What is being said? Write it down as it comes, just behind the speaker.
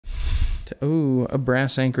Oh, a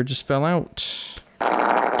brass anchor just fell out.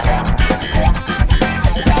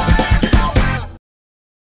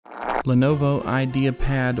 Lenovo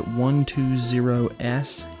IdeaPad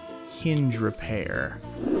 120S hinge repair.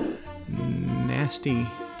 Nasty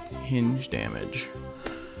hinge damage.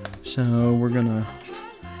 So we're gonna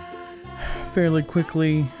fairly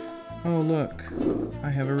quickly... Oh look, I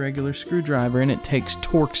have a regular screwdriver and it takes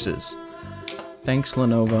Torxes. Thanks,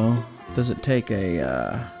 Lenovo. Does it take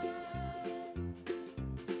a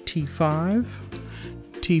T5?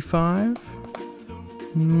 T5?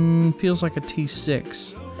 Feels like a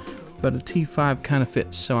T6, but a T5 kind of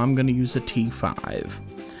fits, so I'm going to use a T5.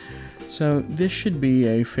 So this should be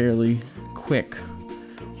a fairly quick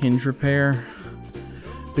hinge repair,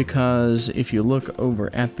 because if you look over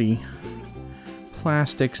at the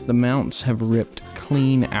plastics, the mounts have ripped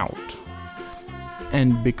clean out.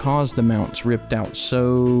 And because the mounts ripped out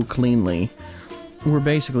so cleanly, we're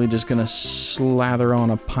basically just gonna slather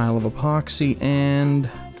on a pile of epoxy and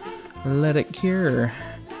let it cure.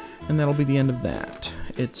 And that'll be the end of that.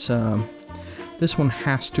 It's this one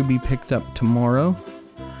has to be picked up tomorrow.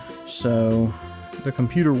 So the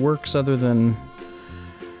computer works other than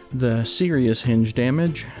the serious hinge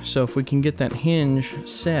damage. So if we can get that hinge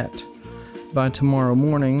set by tomorrow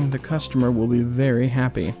morning, the customer will be very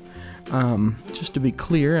happy. Just to be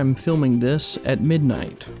clear, I'm filming this at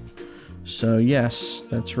midnight. So yes,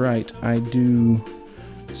 that's right, I do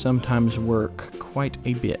sometimes work quite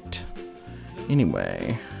a bit.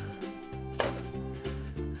 Anyway.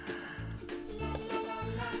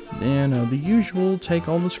 And the usual, take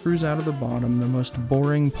all the screws out of the bottom, the most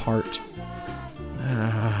boring part.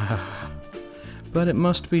 But it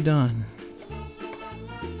must be done.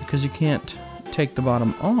 Because you can't take the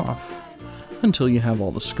bottom off until you have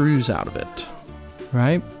all the screws out of it,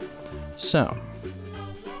 right? So,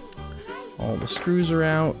 all the screws are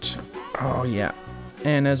out. Oh yeah,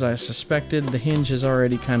 and as I suspected, the hinge has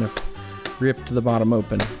already kind of ripped the bottom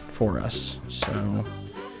open for us. So,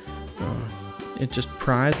 it just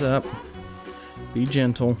pries up, be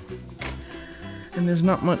gentle, and there's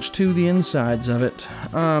not much to the insides of it.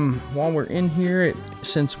 While we're in here,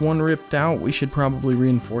 since one ripped out, we should probably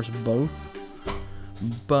reinforce both.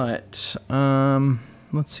 But,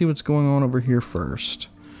 let's see what's going on over here first.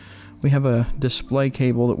 We have a display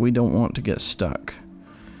cable that we don't want to get stuck.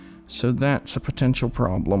 So that's a potential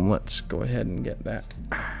problem. Let's go ahead and get that.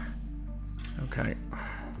 Okay.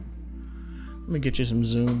 Let me get you some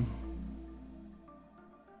zoom.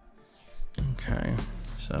 Okay,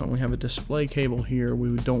 so we have a display cable here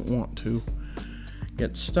we don't want to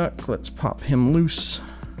get stuck. Let's pop him loose.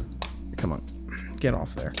 Come on, get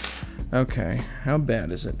off there. Okay, how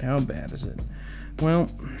bad is it? How bad is it? Well,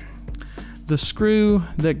 the screw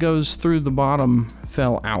that goes through the bottom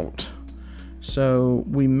fell out. So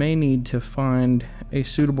we may need to find a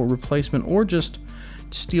suitable replacement, or just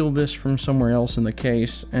steal this from somewhere else in the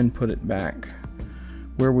case and put it back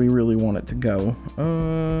where we really want it to go.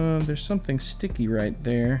 There's something sticky right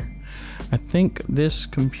there. I think this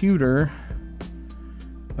computer...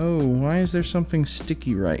 Oh, why is there something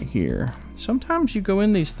sticky right here? Sometimes you go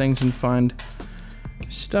in these things and find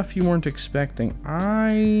stuff you weren't expecting.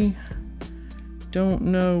 I don't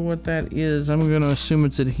know what that is. I'm going to assume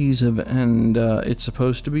it's adhesive, and it's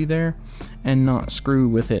supposed to be there and not screw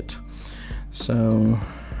with it, so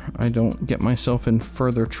I don't get myself in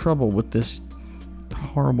further trouble with this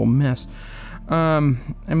horrible mess. I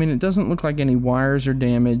mean, it doesn't look like any wires are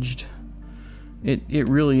damaged. It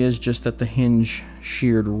really is just that the hinge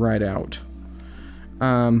sheared right out.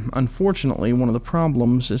 Unfortunately, one of the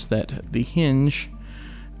problems is that the hinge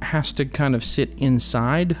has to kind of sit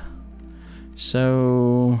inside,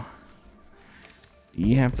 so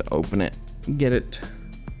you have to open it, get it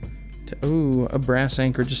to... Oh, a brass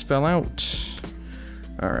anchor just fell out.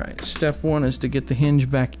 Alright, step one is to get the hinge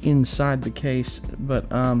back inside the case, but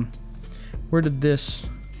where did this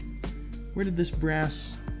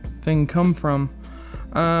brass thing come from?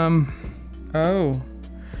 Oh,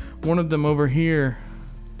 one of them over here.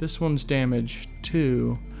 This one's damaged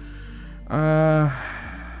too. Where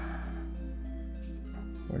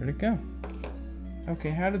did it go?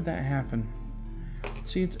 Okay, how did that happen?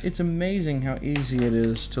 See, it's amazing how easy it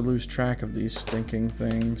is to lose track of these stinking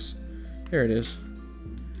things. There it is.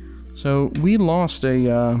 So we lost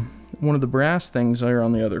a one of the brass things there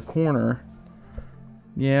on the other corner.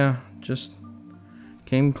 Yeah, just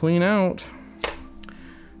came clean out.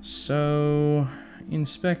 So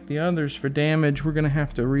inspect the others for damage. We're gonna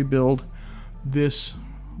have to rebuild this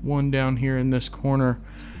one down here in this corner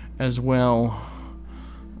as well.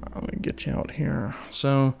 Let me get you out here.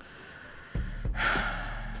 So,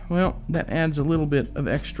 well, that adds a little bit of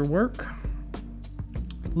extra work.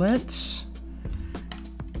 let's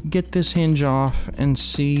get this hinge off and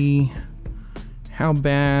see how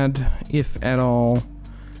bad, if at all,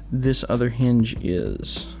 this other hinge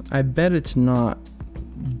is. I bet it's not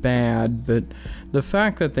bad, but the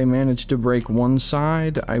fact that they managed to break one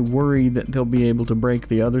side, I worry that they'll be able to break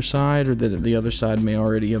the other side, or that the other side may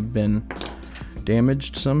already have been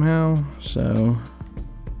damaged somehow. So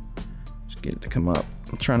let's get it to come up.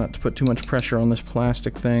 I'll try not to put too much pressure on this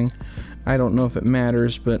plastic thing. I don't know if it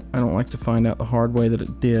matters, but I don't like to find out the hard way that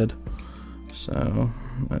it did. So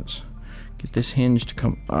let's get this hinge to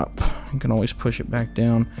come up. You can always push it back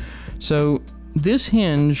down. So this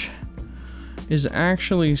hinge is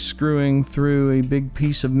actually screwing through a big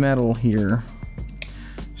piece of metal here.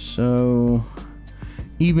 So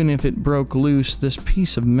even if it broke loose, this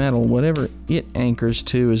piece of metal, whatever it anchors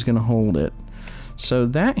to, is going to hold it. So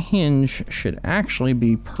that hinge should actually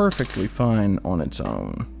be perfectly fine on its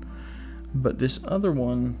own. But this other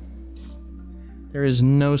one, there is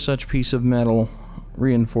no such piece of metal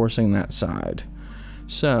reinforcing that side.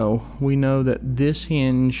 So we know that this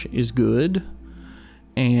hinge is good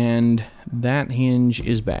and that hinge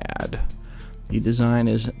is bad. The design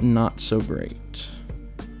is not so great.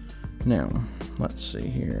 Now, let's see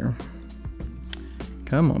here.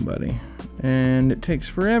 Come on, buddy. And it takes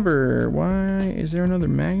forever. Why? Is there another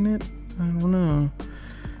magnet? I don't know.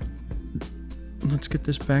 Let's get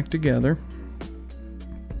this back together.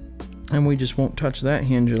 And we just won't touch that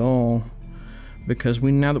hinge at all, because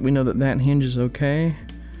now that we know that that hinge is okay,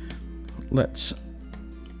 let's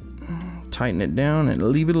tighten it down and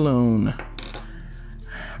leave it alone,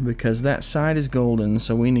 because that side is golden.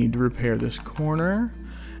 So we need to repair this corner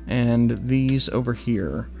and these over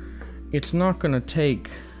here. It's not going to take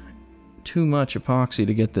too much epoxy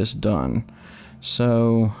to get this done.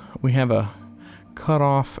 So we have a cut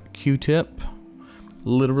off Q-tip.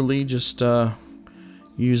 Literally just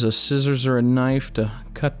use a scissors or a knife to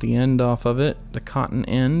cut the end off of it, the cotton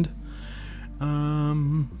end.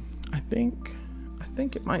 I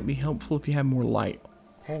think it might be helpful if you have more light.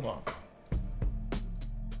 Hold on.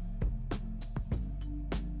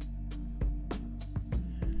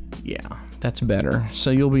 Yeah, that's better. So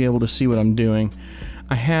you'll be able to see what I'm doing.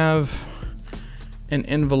 I have an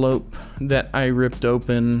envelope that I ripped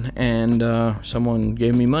open, and someone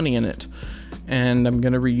gave me money in it. And I'm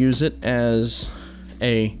going to reuse it as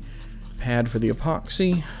a pad for the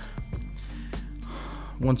epoxy.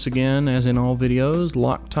 Once again, as in all videos,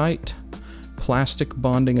 Loctite plastic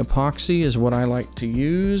bonding epoxy is what I like to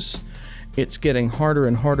use. It's getting harder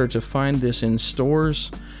and harder to find this in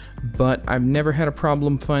stores, but I've never had a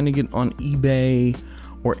problem finding it on eBay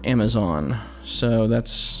or Amazon, so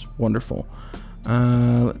that's wonderful.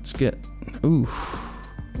 Let's get, ooh,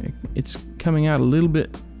 it's coming out a little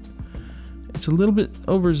bit. It's a little bit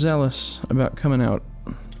overzealous about coming out.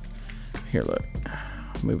 Here, look,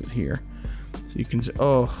 move it here so you can see.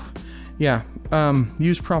 Oh, yeah.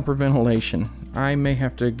 Use proper ventilation. I may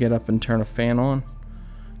have to get up and turn a fan on.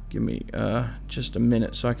 Give me just a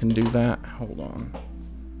minute so I can do that. Hold on.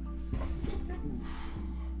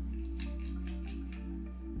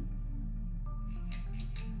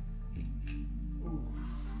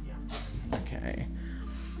 Okay.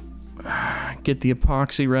 Get the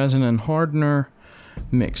epoxy resin and hardener,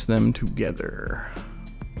 mix them together.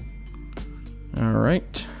 All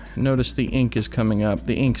right. Notice the ink is coming up.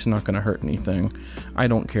 The ink's not going to hurt anything. I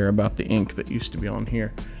don't care about the ink that used to be on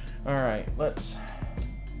here. All right, let's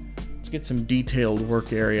get some detailed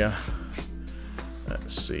work area.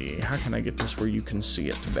 Let's see. How can I get this where you can see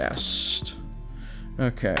it best?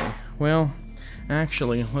 Okay. Well,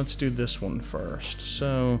 actually, let's do this one first.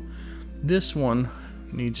 So, this one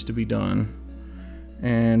needs to be done.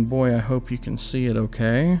 And boy, I hope you can see it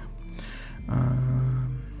okay.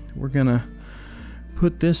 We're gonna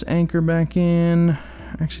put this anchor back in.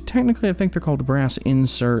 Actually, technically, I think they're called brass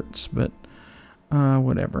inserts, but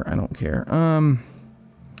whatever, I don't care.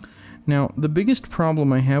 Now, the biggest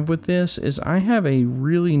problem I have with this is I have a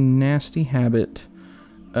really nasty habit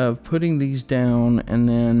of putting these down and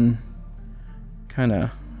then kind of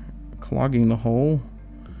clogging the hole,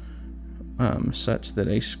 such that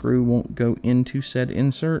a screw won't go into said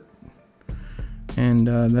insert, and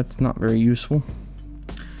that's not very useful.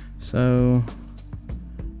 So,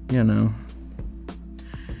 you know,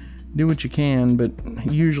 do what you can, but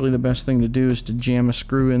usually the best thing to do is to jam a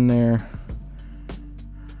screw in there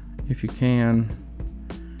if you can,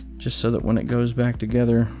 just so that when it goes back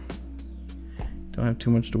together, don't have too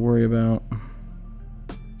much to worry about.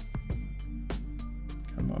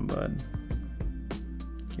 Come on, bud.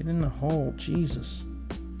 Get in the hole, Jesus.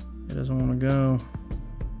 It doesn't want to go.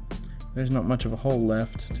 There's not much of a hole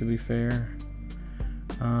left, to be fair.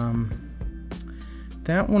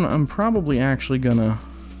 That one I'm probably actually gonna,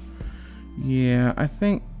 yeah, I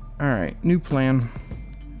think, all right, new plan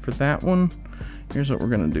for that one. Here's what we're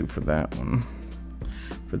gonna do for that one.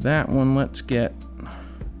 For that one, let's get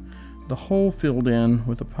the hole filled in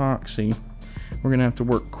with epoxy. We're gonna have to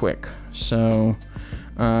work quick. So,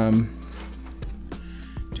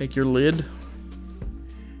 take your lid,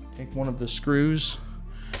 take one of the screws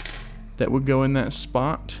that would go in that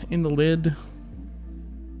spot in the lid.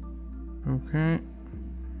 Okay.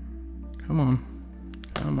 Come on.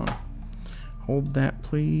 Come on. Hold that,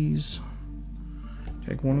 please.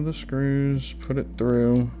 Take one of the screws, put it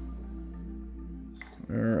through.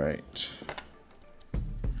 All right.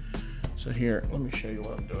 So here, let me show you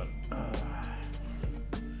what I'm doing.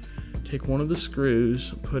 Take one of the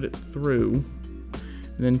screws, put it through,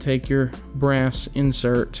 and then take your brass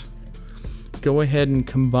insert. Go ahead and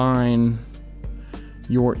combine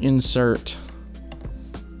your insert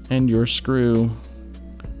and your screw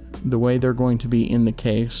the way they're going to be in the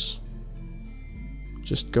case.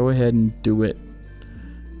 Just go ahead and do it.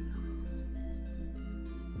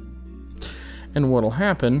 And what'll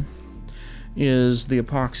happen is the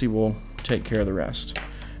epoxy will take care of the rest.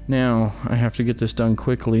 Now, I have to get this done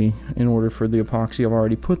quickly in order for the epoxy I've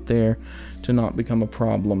already put there to not become a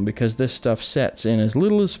problem, because this stuff sets in as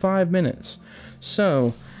little as 5 minutes.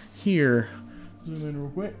 So, here, zoom in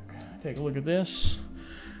real quick, take a look at this.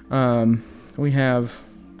 We have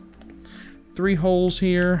 3 holes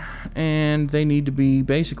here, and they need to be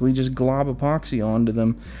basically just glob epoxy onto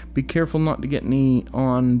them. Be careful not to get any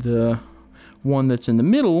on the one that's in the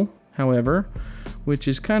middle, however, which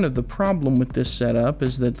is kind of the problem with this setup,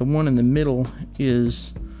 is that the one in the middle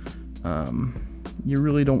is, you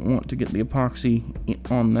really don't want to get the epoxy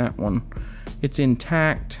on that one. It's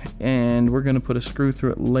intact, and we're going to put a screw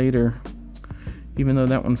through it later. Even though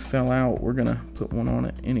that one fell out, we're going to put one on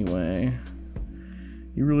it anyway.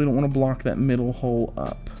 You really don't want to block that middle hole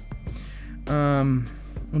up.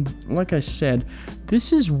 Like I said,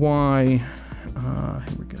 this is why,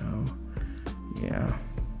 here we go. Yeah.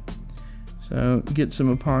 So get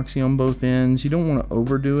some epoxy on both ends. You don't want to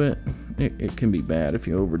overdo it. It can be bad if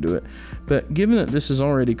you overdo it. But given that this is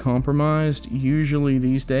already compromised, usually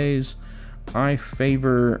these days I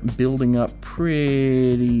favor building up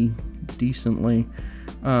pretty decently.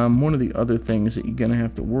 One of the other things that you're going to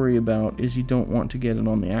have to worry about is you don't want to get it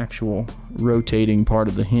on the actual rotating part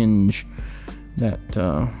of the hinge. That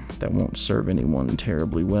won't serve anyone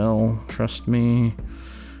terribly well, trust me.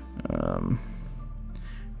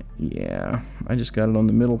 Yeah, I just got it on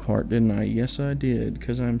the middle part, didn't I? Yes, I did,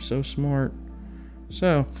 because I'm so smart.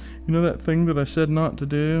 So, you know that thing that I said not to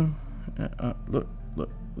do? Look.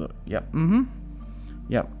 Yep,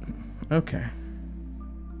 Yep, okay.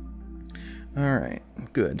 Alright,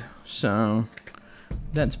 good. So,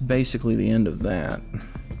 that's basically the end of that.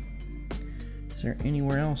 Is there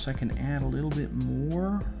anywhere else I can add a little bit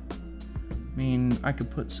more? I mean, I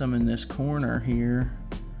could put some in this corner here,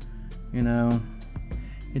 you know.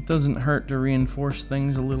 It doesn't hurt to reinforce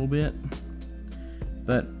things a little bit,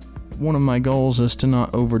 but one of my goals is to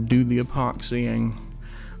not overdo the epoxying.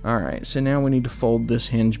 Alright, so now we need to fold this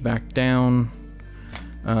hinge back down,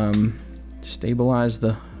 stabilize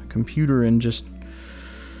the computer, and just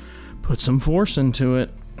put some force into it.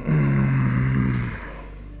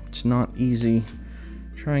 It's not easy.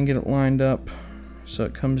 Try and get it lined up so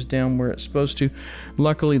it comes down where it's supposed to.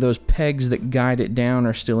 Luckily, those pegs that guide it down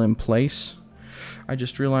are still in place. I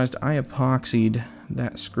just realized I epoxied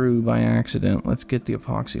that screw by accident. Let's get the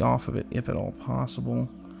epoxy off of it, if at all possible.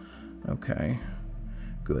 Okay,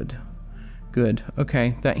 good. Good.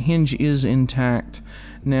 Okay, that hinge is intact.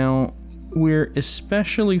 Now, we're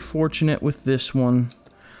especially fortunate with this one.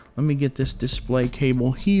 Let me get this display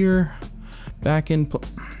cable here back in.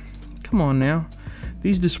 Come on now.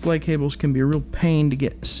 These display cables can be a real pain to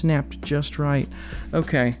get snapped just right.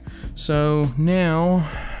 Okay, so now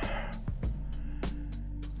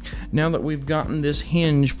that we've gotten this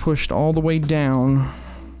hinge pushed all the way down,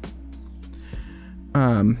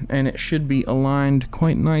 and it should be aligned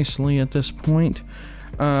quite nicely at this point,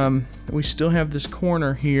 we still have this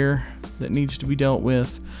corner here that needs to be dealt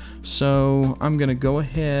with. So I'm gonna go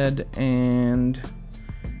ahead and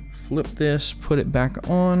flip this, put it back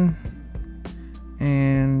on,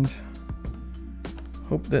 and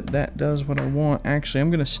hope that that does what I want. Actually,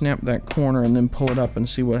 I'm gonna snap that corner and then pull it up and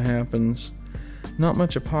see what happens. Not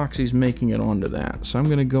much epoxy's making it onto that, so I'm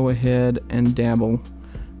gonna go ahead and dabble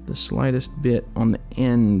the slightest bit on the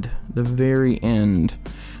end, the very end,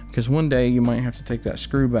 because one day you might have to take that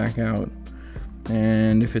screw back out,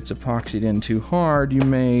 and if it's epoxied in too hard, you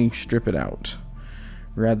may strip it out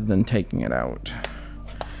rather than taking it out.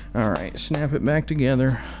 Alright, snap it back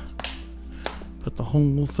together. Put the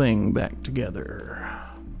whole thing back together.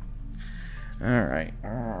 Alright.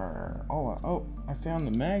 Oh, I found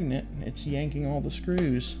the magnet. It's yanking all the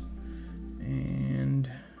screws. And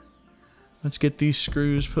let's get these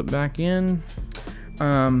screws put back in.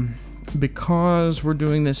 Because we're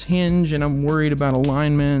doing this hinge and I'm worried about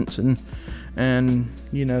alignments and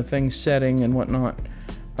you know, things setting and whatnot.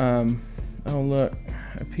 Oh look,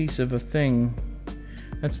 a piece of a thing.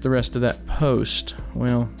 That's the rest of that post.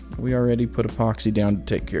 Well, we already put epoxy down to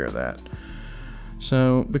take care of that.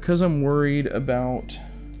 So, because I'm worried about...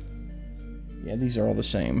 Yeah, these are all the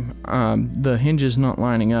same. The hinge is not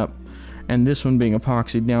lining up, and this one being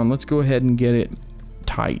epoxied down, let's go ahead and get it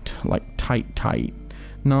tight. Like, tight.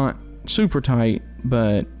 Not super tight,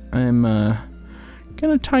 but I'm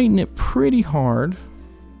gonna tighten it pretty hard.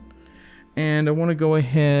 And I want to go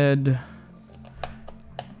ahead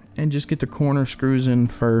and just get the corner screws in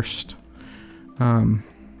first.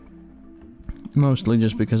 Mostly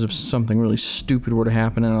just because if something really stupid were to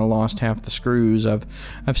happen and I lost half the screws. I've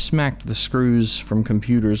smacked the screws from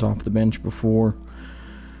computers off the bench before.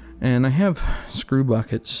 And I have screw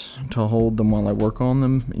buckets to hold them while I work on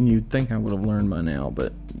them. And you'd think I would have learned by now,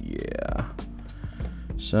 but yeah.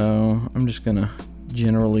 So I'm just gonna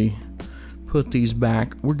generally put these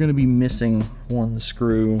back. We're gonna be missing one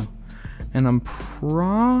screw. And I'm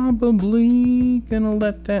probably gonna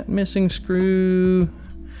let that missing screw...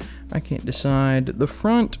 I can't decide. The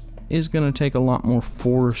front is gonna take a lot more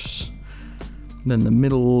force than the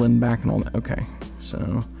middle and back and all that. Okay,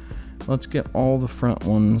 so let's get all the front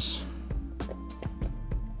ones.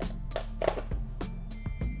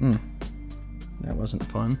 That wasn't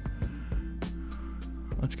fun.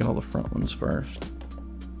 Let's get all the front ones first.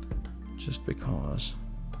 Just because.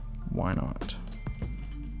 Why not?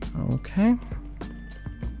 Okay.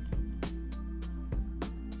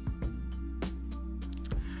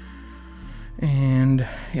 And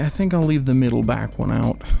yeah, I think I'll leave the middle back one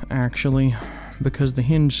out, actually, because the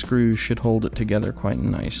hinge screws should hold it together quite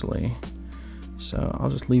nicely. So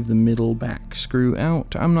I'll just leave the middle back screw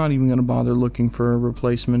out. I'm not even going to bother looking for a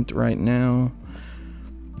replacement right now,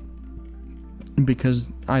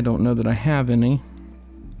 because I don't know that I have any.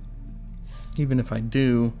 Even if I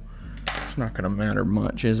do, it's not going to matter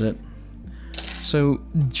much, is it? So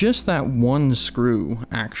just that one screw,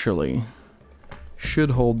 actually,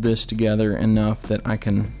 should hold this together enough that I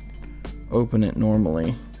can open it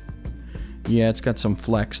normally. Yeah, it's got some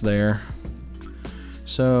flex there.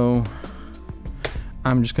 So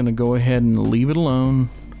I'm just gonna go ahead and leave it alone,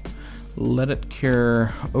 let it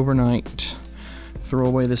cure overnight, throw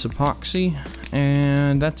away this epoxy,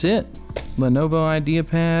 and that's it. Lenovo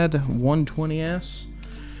IdeaPad 120S.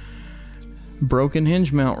 Broken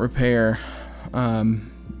hinge mount repair.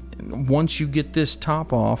 Once you get this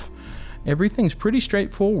top off, everything's pretty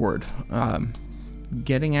straightforward.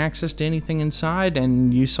 Getting access to anything inside,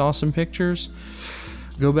 and you saw some pictures.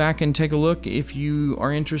 Go back and take a look if you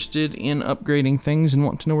are interested in upgrading things and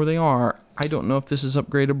want to know where they are. I don't know if this is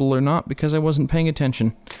upgradable or not because I wasn't paying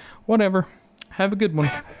attention. Whatever. Have a good one.